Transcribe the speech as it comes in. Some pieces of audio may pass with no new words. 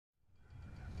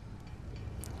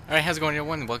Alright, how's it going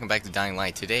everyone? Welcome back to Dying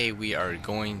Light. Today we are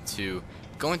going to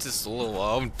go into this little...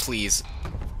 Oh, please.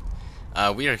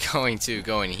 We are going to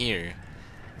go in here.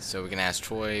 So we can ask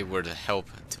Troy where to help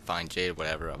to find Jade,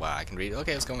 whatever. Wow, I can read.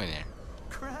 Okay, let's go in there.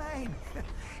 Crane!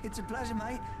 It's a pleasure,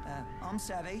 mate. I'm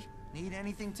savvy. Need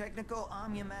anything technical,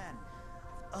 I'm your man.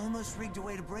 Almost rigged a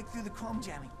way to break through the comm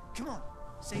jamming. Come on,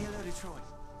 say hello to Troy.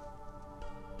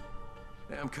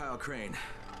 Hey, I'm Kyle Crane.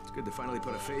 It's good to finally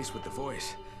put a face with the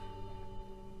voice.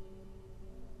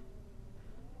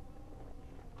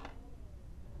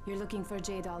 You're looking for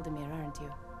Jade Aldemir, aren't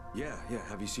you? Yeah.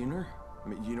 Have you seen her? I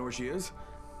mean, you know where she is?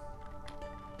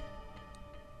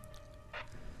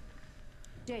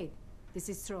 Jade, this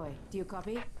is Troy. Do you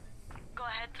copy? Go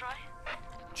ahead, Troy.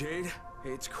 Jade? Hey,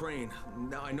 it's Crane.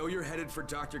 Now, I know you're headed for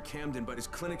Dr. Camden, but his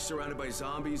clinic's surrounded by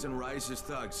zombies and Rise's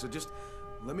thugs, so just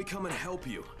let me come and help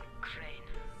you. Crane,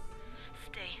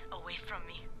 stay away from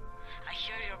me. I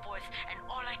hear your voice, and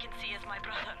all I can see is my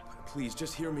brother. Please,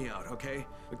 just hear me out, okay?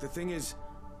 Look, the thing is,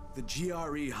 the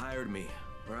GRE hired me,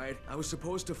 right? I was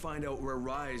supposed to find out where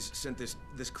Rise sent this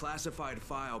classified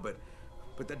file, but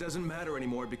that doesn't matter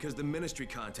anymore because the Ministry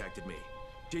contacted me.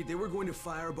 Jade, they were going to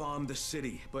firebomb the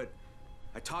city, but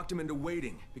I talked them into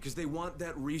waiting because they want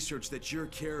that research that you're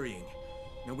carrying.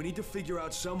 Now we need to figure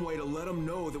out some way to let them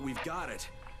know that we've got it.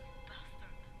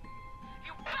 Bastard!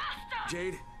 You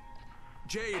bastard!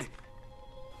 Jade!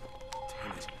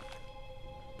 Damn it.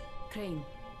 Crane,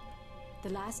 the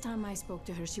last time I spoke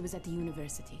to her, she was at the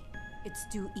university. It's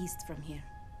due east from here.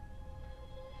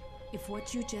 If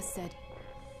what you just said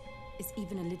is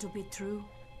even a little bit true,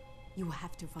 you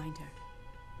have to find her.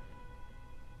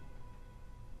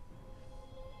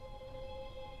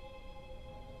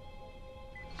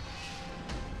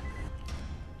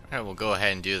 Alright, we'll go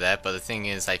ahead and do that, but the thing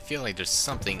is, I feel like there's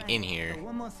something in here.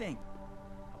 One more thing.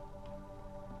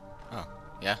 Oh,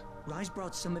 yeah? Rise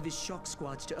brought some of his shock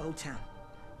squads to Old Town.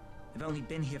 They've only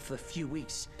been here for a few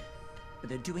weeks, but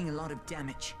they're doing a lot of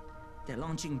damage. They're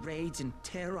launching raids and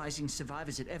terrorizing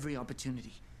survivors at every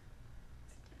opportunity.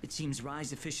 It seems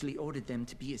Rise officially ordered them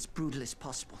to be as brutal as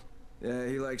possible. Yeah,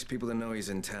 he likes people to know he's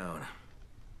in town.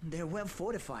 They're well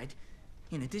fortified.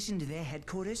 In addition to their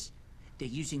headquarters, they're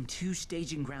using 2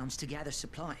 staging grounds to gather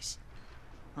supplies.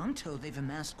 I'm told they've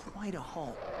amassed quite a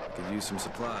haul. Could use some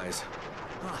supplies.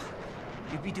 Ah,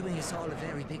 you'd be doing us all a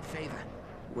very big favor.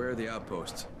 Where are the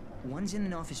outposts? One's in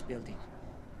an office building,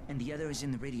 and the other is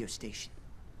in the radio station.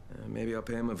 Maybe I'll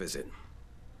pay him a visit.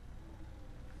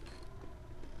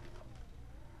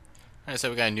 Alright,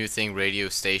 so we got a new thing, radio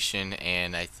station,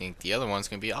 and I think the other one's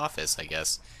gonna be office, I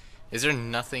guess. Is there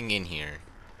nothing in here?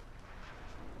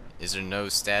 Is there no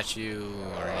statue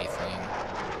or anything?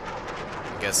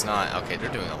 I guess not. Okay,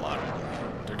 they're doing a lot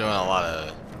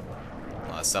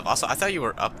of stuff. Also, I thought you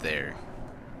were up there.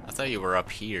 I thought you were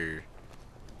up here.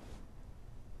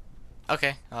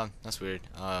 Okay, that's weird.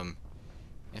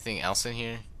 Anything else in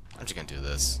here? I'm just gonna do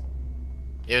this.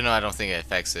 Even though I don't think it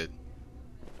affects it.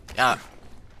 Yeah.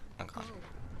 Okay.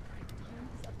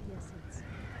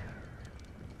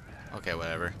 Okay,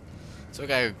 whatever. So we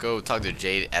gotta go talk to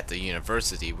Jade at the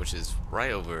university, which is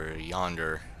right over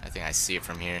yonder. I think I see it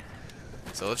from here.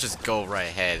 So let's just go right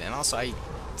ahead. And also, I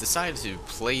decided to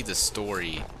play the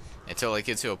story until I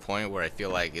get to a point where I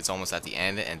feel like it's almost at the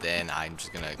end, and then I'm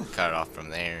just gonna cut it off from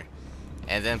there.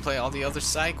 And then play all the other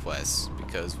side quests,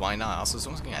 because why not? Also,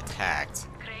 someone's getting attacked.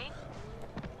 Crane?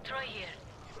 Troy here.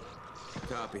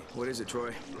 Copy. What is it,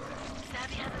 Troy?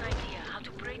 Savvy has an idea how to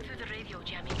break through the radio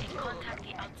jamming and contact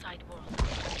the outside world.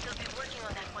 He'll be working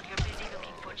on that while you're busy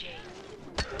looking for Jade.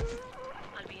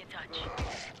 I'll be in touch.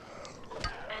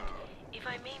 And if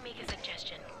I may make a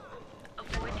suggestion,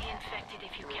 avoid the infected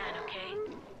if you can,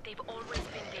 okay? They've always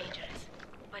been dangerous,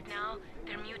 but now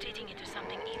they're mutating into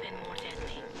something even more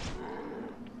deadly.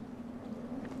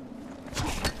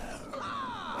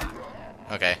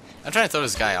 Okay, I'm trying to throw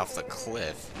this guy off the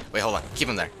cliff. Wait, hold on. Keep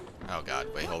him there. Oh god,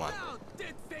 wait, hold on.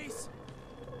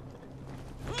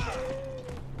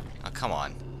 Oh, come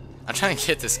on. I'm trying to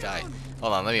get this guy.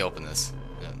 Hold on, let me open this.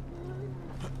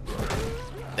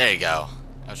 There you go.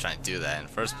 I was trying to do that in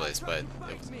the first place, but...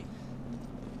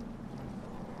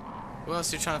 Who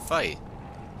else are you trying to fight?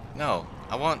 No,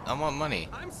 I want money.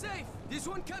 I'm safe. This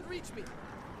one can't reach me.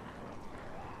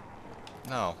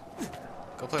 No.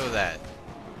 Go play with that.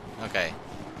 Okay.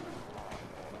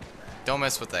 Don't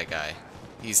mess with that guy.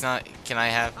 He's not... Can I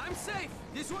have... I'm safe.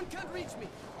 This one can't reach me.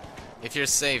 If you're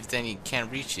safe, then he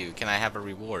can't reach you. Can I have a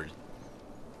reward?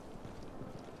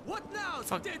 What now,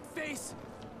 Fuck. dead face?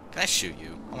 Can I shoot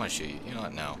you? I want to shoot you. You know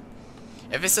what? No.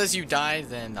 If it says you died,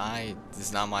 then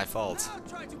it's not my fault. Now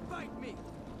try to bite me.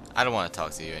 I don't want to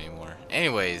talk to you anymore.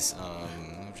 Anyways,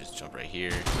 I'm Just jump right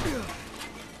here.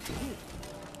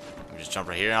 Just jump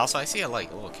right here. And also, I see a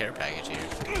little care package here.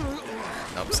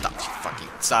 Nope, stop. Fucking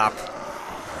stop.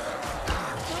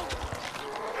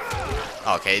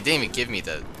 Okay, it didn't even give me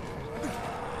the...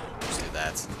 Just do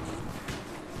that.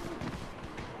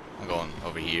 I'm going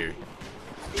over here.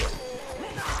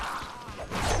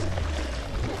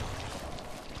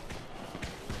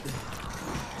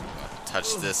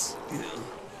 Touch this.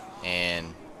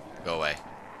 And go away.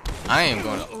 I am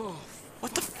going to...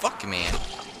 What the fuck, man?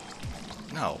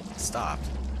 No, stop.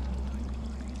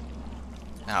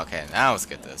 Okay, now let's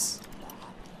get this.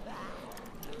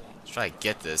 Let's try to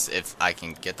get this if I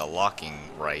can get the locking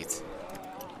right.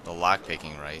 The lock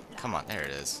picking right. Come on, there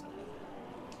it is.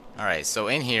 Alright, so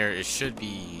in here it should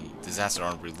be disaster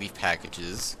armed relief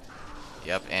packages.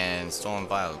 Yep, and stolen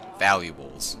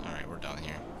valuables. Alright, we're done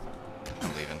here.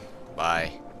 I'm leaving.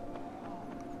 Bye.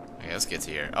 Okay, let's get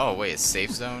to here. Oh, wait, a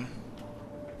safe zone?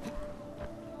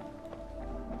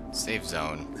 Safe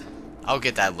zone. I'll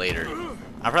get that later.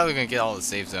 I'm probably gonna get all the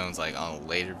safe zones like on a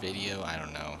later video. I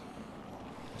don't know.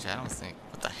 Which I don't think.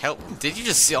 What the hell? Did you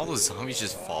just see all those zombies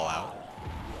just fall out?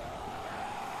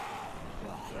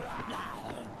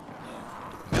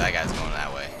 That guy's going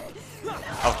that way.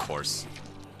 Of course.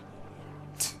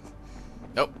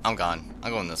 Nope, I'm gone.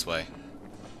 I'm going this way.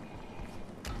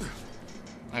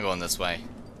 I'm going this way.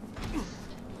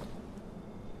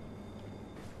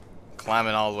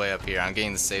 Climbing all the way up here. I'm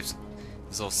getting this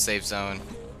little safe zone.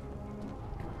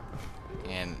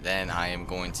 And then I am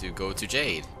going to go to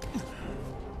Jade.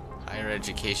 Higher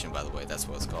education, by the way, that's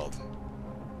what it's called.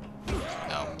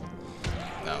 No.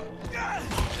 No.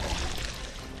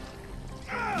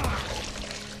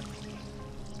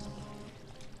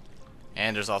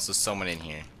 And there's also someone in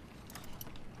here.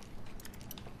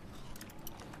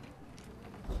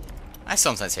 I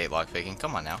sometimes hate lockpicking.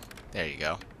 Come on now. There you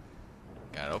go.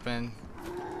 Got it open.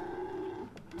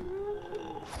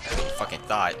 Fucking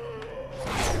thought.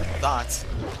 Thoughts.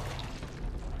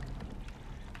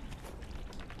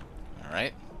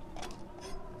 Alright.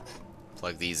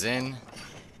 Plug these in.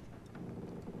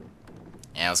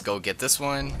 And let's go get this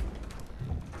one.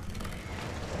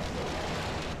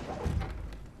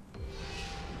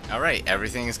 Alright,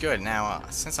 everything is good. Now,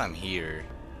 since I'm here...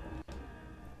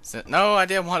 No, I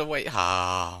didn't want to wait.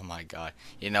 Oh my god.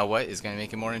 You know what? It's going to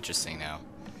make it more interesting now.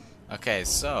 Okay,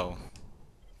 so...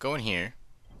 Go in here.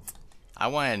 I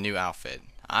want a new outfit.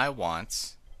 I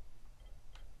want...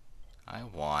 I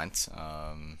want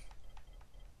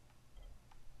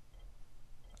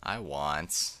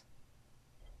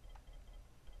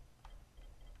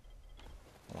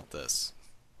this.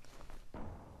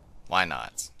 Why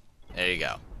not? There you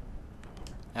go.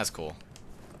 That's cool.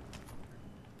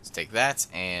 Let's take that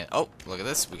and... Oh, look at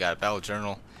this. We got a battle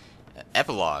journal.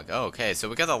 Epilogue. Oh, okay, so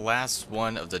we got the last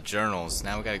one of the journals.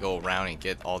 Now we gotta go around and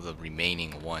get all the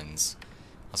remaining ones.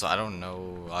 Also, I don't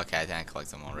know... Okay, I didn't collect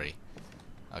them already.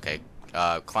 Okay,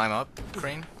 climb up,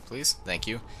 Crane, please. Thank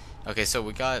you. Okay, so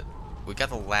we got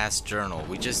the last journal.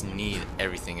 We just need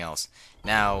everything else.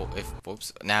 Now,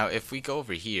 if we go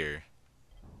over here...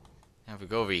 Now, if we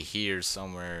go over here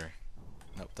somewhere...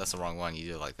 Nope, that's the wrong one. You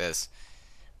do it like this.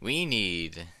 We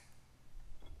need...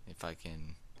 If I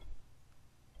can...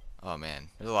 Oh, man.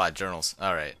 There's a lot of journals.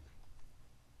 Alright.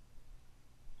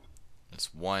 There's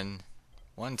 1,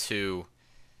 2,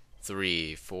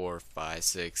 3, 4, 5,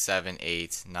 6, 7,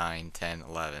 8, 9, 10,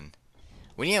 11.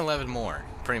 We need 11 more,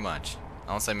 pretty much.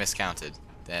 Unless I miscounted.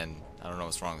 Then, I don't know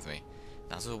what's wrong with me.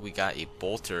 Also, we got a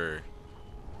bolter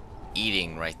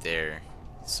eating right there.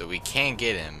 So we can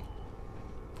get him.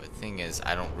 But the thing is,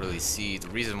 I don't really see the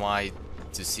reason why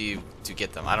to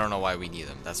get them. I don't know why we need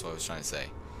them. That's what I was trying to say.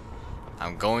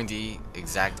 I'm going the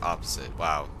exact opposite.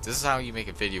 Wow, this is how you make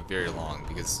a video very long.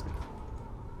 Because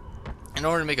in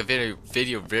order to make a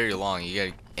video very long,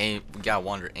 you gotta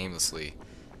wander aimlessly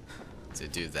to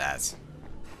do that.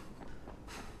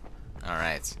 All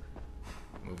right,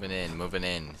 moving in. All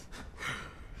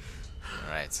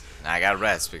right, now I gotta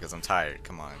rest because I'm tired.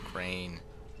 Come on, Crane.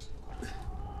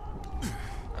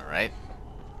 Alright.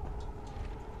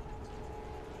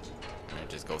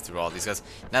 Just go through all these guys.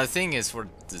 Now the thing is, for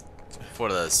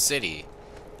the city,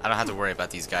 I don't have to worry about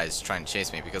these guys trying to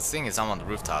chase me, because the thing is, I'm on the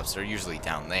rooftops. They're usually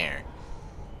down there,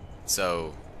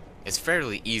 so it's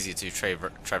fairly easy to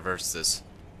traverse this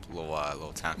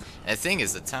little town. And the thing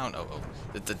is, the town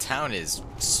the town is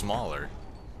smaller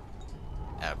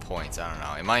at points. I don't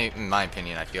know. In my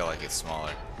opinion, I feel like it's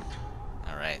smaller.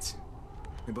 All right.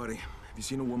 Hey, buddy. Have you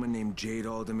seen a woman named Jade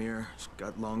Aldemir? She's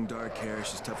got long dark hair.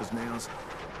 She's tough as nails.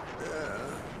 Yeah,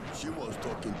 she was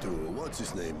talking to what's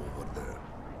his name over there.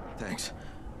 Thanks.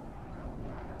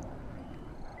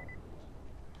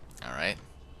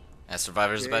 Last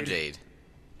Survivor is about Jade.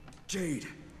 Jade,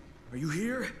 are you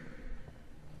here?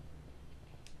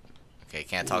 Okay,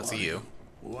 can't talk to you.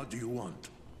 What do you want?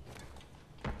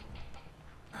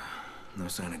 No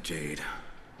sign of Jade.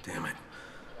 Damn it.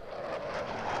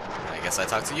 I guess I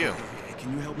talk to you. Hey,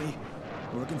 can you help me?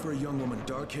 We're looking for a young woman,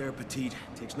 dark hair, petite,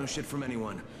 takes no shit from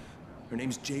anyone. Her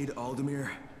name's Jade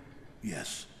Aldemir.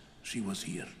 Yes, she was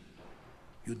here.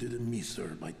 You didn't miss her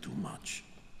by too much.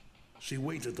 She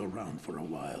waited around for a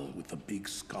while with a big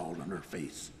scowl on her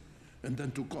face, and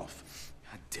then took off.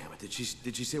 God damn it, did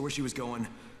she say where she was going?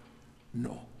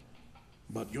 No.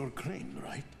 But you're Crane,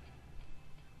 right?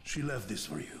 She left this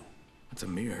for you. That's a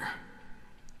mirror.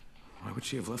 Why would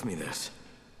she have left me this?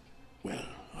 Well,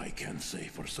 I can't say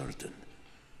for certain.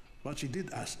 But she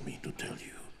did ask me to tell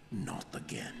you, not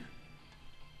again.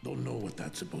 Don't know what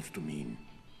that's supposed to mean.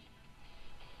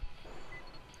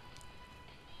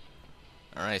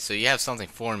 Alright, so you have something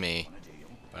for me,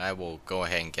 but I will go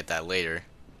ahead and get that later.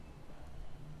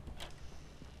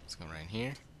 Let's go right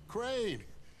here. Crane,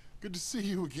 good to see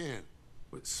you again.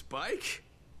 What, Spike?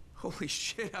 Holy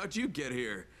shit, how'd you get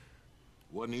here?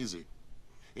 Wasn't easy.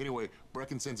 Anyway,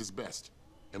 Brecken sends his best.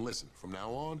 And listen, from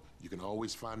now on, you can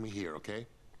always find me here, okay?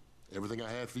 Everything I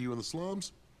had for you in the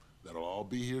slums, that'll all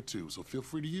be here too, so feel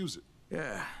free to use it.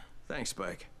 Yeah, thanks,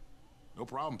 Spike. No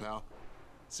problem, pal.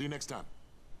 See you next time.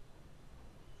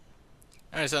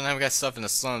 Alright, so now we got stuff in the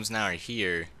slums now are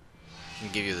here.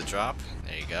 Can give you the drop.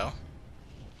 There you go.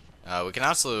 We can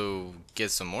also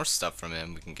get some more stuff from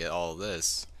him. We can get all of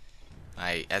this.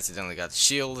 I accidentally got the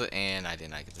shield and I did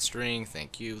not get the string.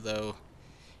 Thank you, though.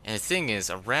 And the thing is,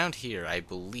 around here, I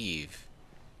believe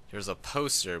there's a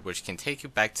poster which can take you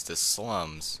back to the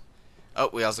slums. Oh,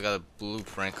 we also got a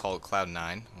blueprint called Cloud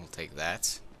 9. We'll take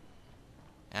that.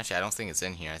 Actually, I don't think it's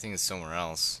in here. I think it's somewhere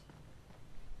else.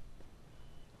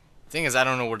 Thing is, I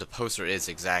don't know where the poster is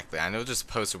exactly. I know there's a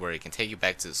poster where it can take you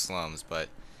back to the slums, but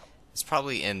it's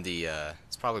probably in the,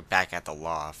 it's probably back at the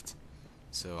loft.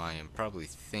 So I am probably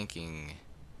thinking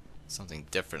something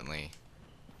differently.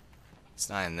 It's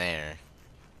not in there.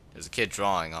 There's a kid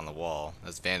drawing on the wall.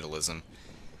 That's vandalism.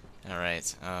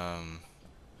 Alright,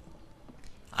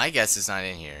 I guess it's not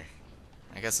in here.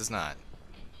 I guess it's not.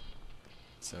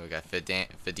 So we got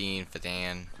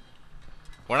Fadan.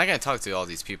 We're not going to talk to all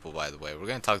these people, by the way. We're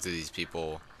going to talk to these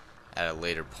people at a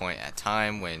later point at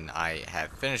time when I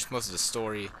have finished most of the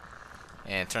story.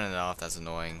 And turning it off, that's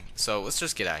annoying. So let's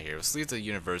just get out of here. Let's leave the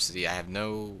university. I have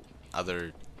no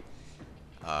other...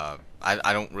 I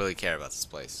don't really care about this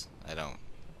place. I don't.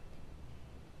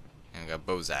 And we got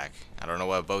Bozak. I don't know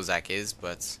what Bozak is,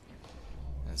 but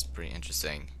that's pretty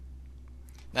interesting.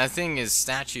 Now the thing is,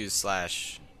 statues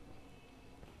slash...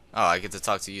 Oh, I get to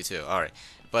talk to you too. Alright.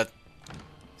 But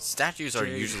statues are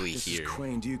Jade, usually this here. Is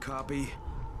Crane, do you copy?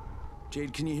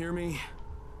 Jade, can you hear me?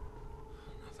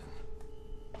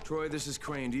 Nothing. Troy, this is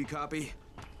Crane, do you copy?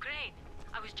 Crane,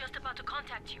 I was just about to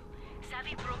contact you.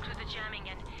 Savvy broke through the jamming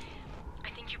and I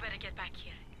think you better get back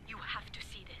here. You have to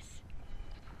see this.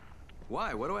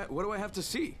 Why? What do I have to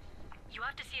see? You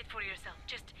have to see it for yourself.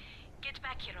 Just get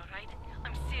back here, alright?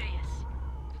 I'm serious.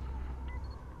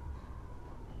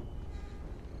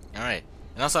 Alright.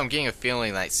 And also I'm getting a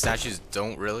feeling like statues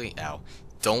don't really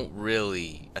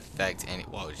affect any...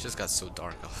 Whoa, it just got so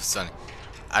dark all of a sudden.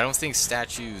 I don't think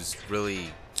statues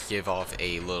really give off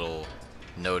a little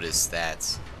notice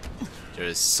that there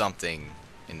is something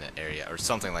in the area or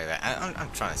something like that.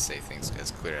 I'm trying to say things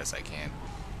as clear as I can.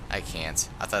 I can't.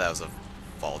 I thought that was a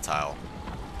volatile.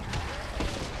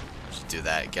 I should do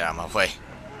that. Get out of my way.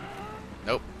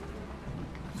 Nope.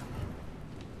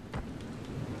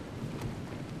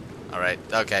 Alright,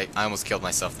 okay. I almost killed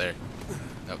myself there.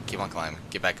 No, keep on climbing.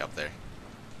 Get back up there.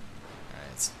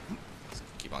 Alright.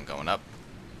 Keep on going up.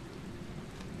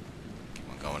 Keep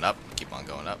on going up. Keep on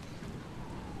going up.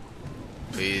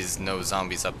 Please, no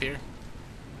zombies up here.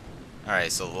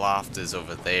 Alright, so the loft is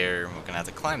over there. We're gonna have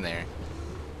to climb there.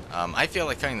 I feel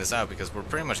like cutting this out because we're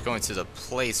pretty much going to the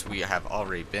place we have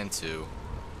already been to.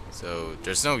 So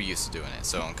there's no use to doing it.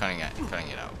 So I'm cutting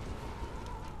it out.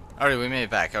 Alright, we made it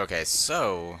back. Okay,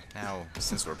 so now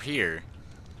since we're here,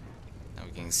 now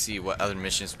we can see what other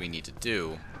missions we need to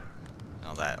do. And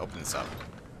all that. Open this up.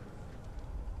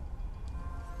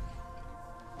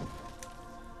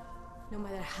 No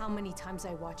matter how many times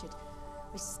I watch it,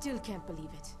 I still can't believe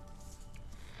it.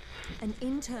 An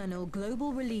internal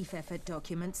global relief effort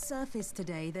document surfaced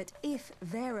today that, if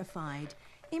verified,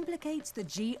 implicates the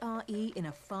GRE in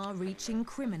a far-reaching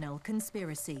criminal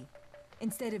conspiracy.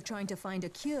 Instead of trying to find a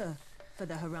cure for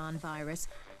the Haran virus,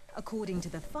 according to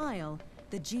the file,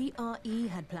 the GRE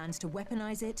had plans to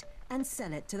weaponize it and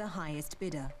sell it to the highest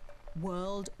bidder.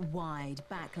 Worldwide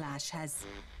backlash has...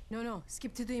 No,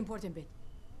 skip to the important bit.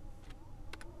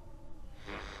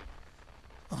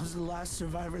 I was the last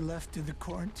survivor left in the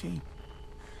quarantine.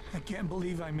 I can't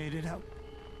believe I made it out.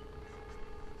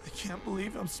 I can't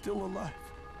believe I'm still alive.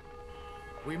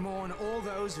 We mourn all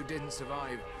those who didn't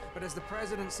survive, but as the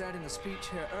President said in a speech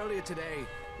here earlier today,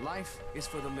 life is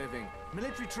for the living.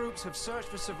 Military troops have searched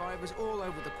for survivors all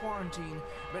over the quarantine,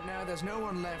 but now there's no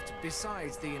one left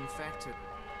besides the infected.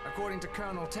 According to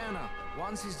Colonel Tanner,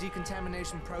 once his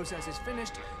decontamination process is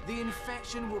finished, the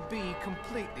infection will be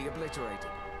completely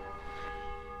obliterated.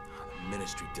 The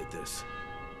Ministry did this.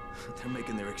 They're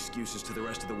making their excuses to the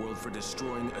rest of the world for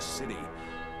destroying a city.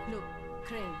 Look,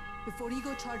 Crane, before you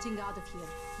go charging out of here,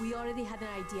 we already had an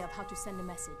idea of how to send a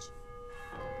message.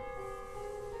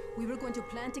 We were going to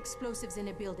plant explosives in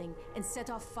a building and set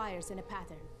off fires in a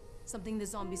pattern, something the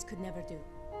zombies could never do.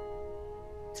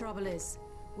 Trouble is,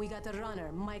 we got a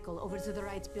runner, Michael, over to the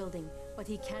right building, but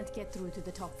he can't get through to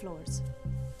the top floors.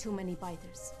 Too many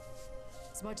biters.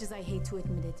 As much as I hate to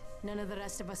admit it, none of the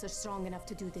rest of us are strong enough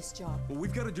to do this job. Well,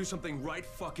 we've got to do something right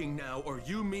fucking now, or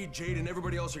you, me, Jade, and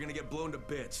everybody else are gonna get blown to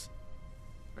bits.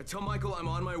 I tell Michael I'm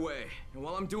on my way, and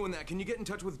while I'm doing that, can you get in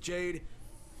touch with Jade?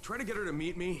 Try to get her to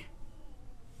meet me.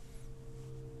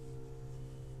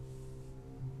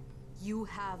 You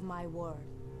have my word.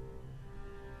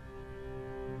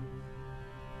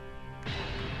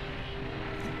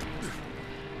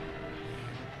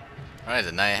 Alright,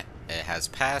 the night has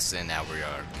passed, and now we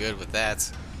are good with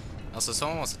that. Also,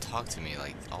 someone wants to talk to me,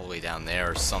 like, all the way down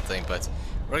there or something, but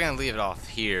we're gonna leave it off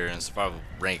here, and survival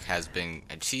rank has been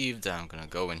achieved. I'm gonna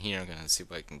go in here, I'm gonna see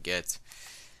what I can get.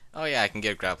 Oh yeah, I can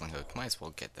get a grappling hook. Might as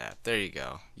well get that. There you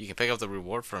go. You can pick up the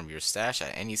reward from your stash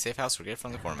at any safe house or get it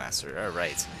from the quartermaster.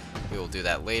 Alright, we will do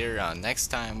that later. Next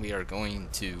time we are going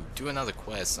to do another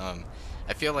quest.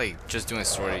 I feel like just doing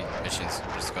story missions is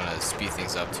just gonna speed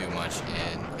things up too much,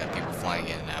 and got people flying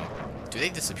in and out. Do they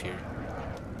disappear?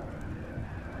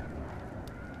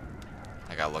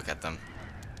 I gotta look at them.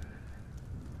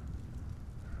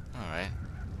 Alright.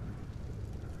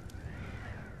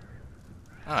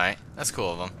 Alright, that's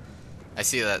cool of them. I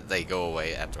see that they go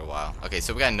away after a while. Okay,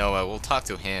 so we got Noah. We'll talk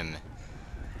to him,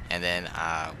 and then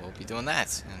we'll be doing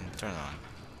that and turn it on.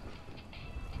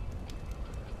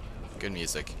 Good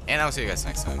music. And I'll see you guys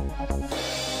next time.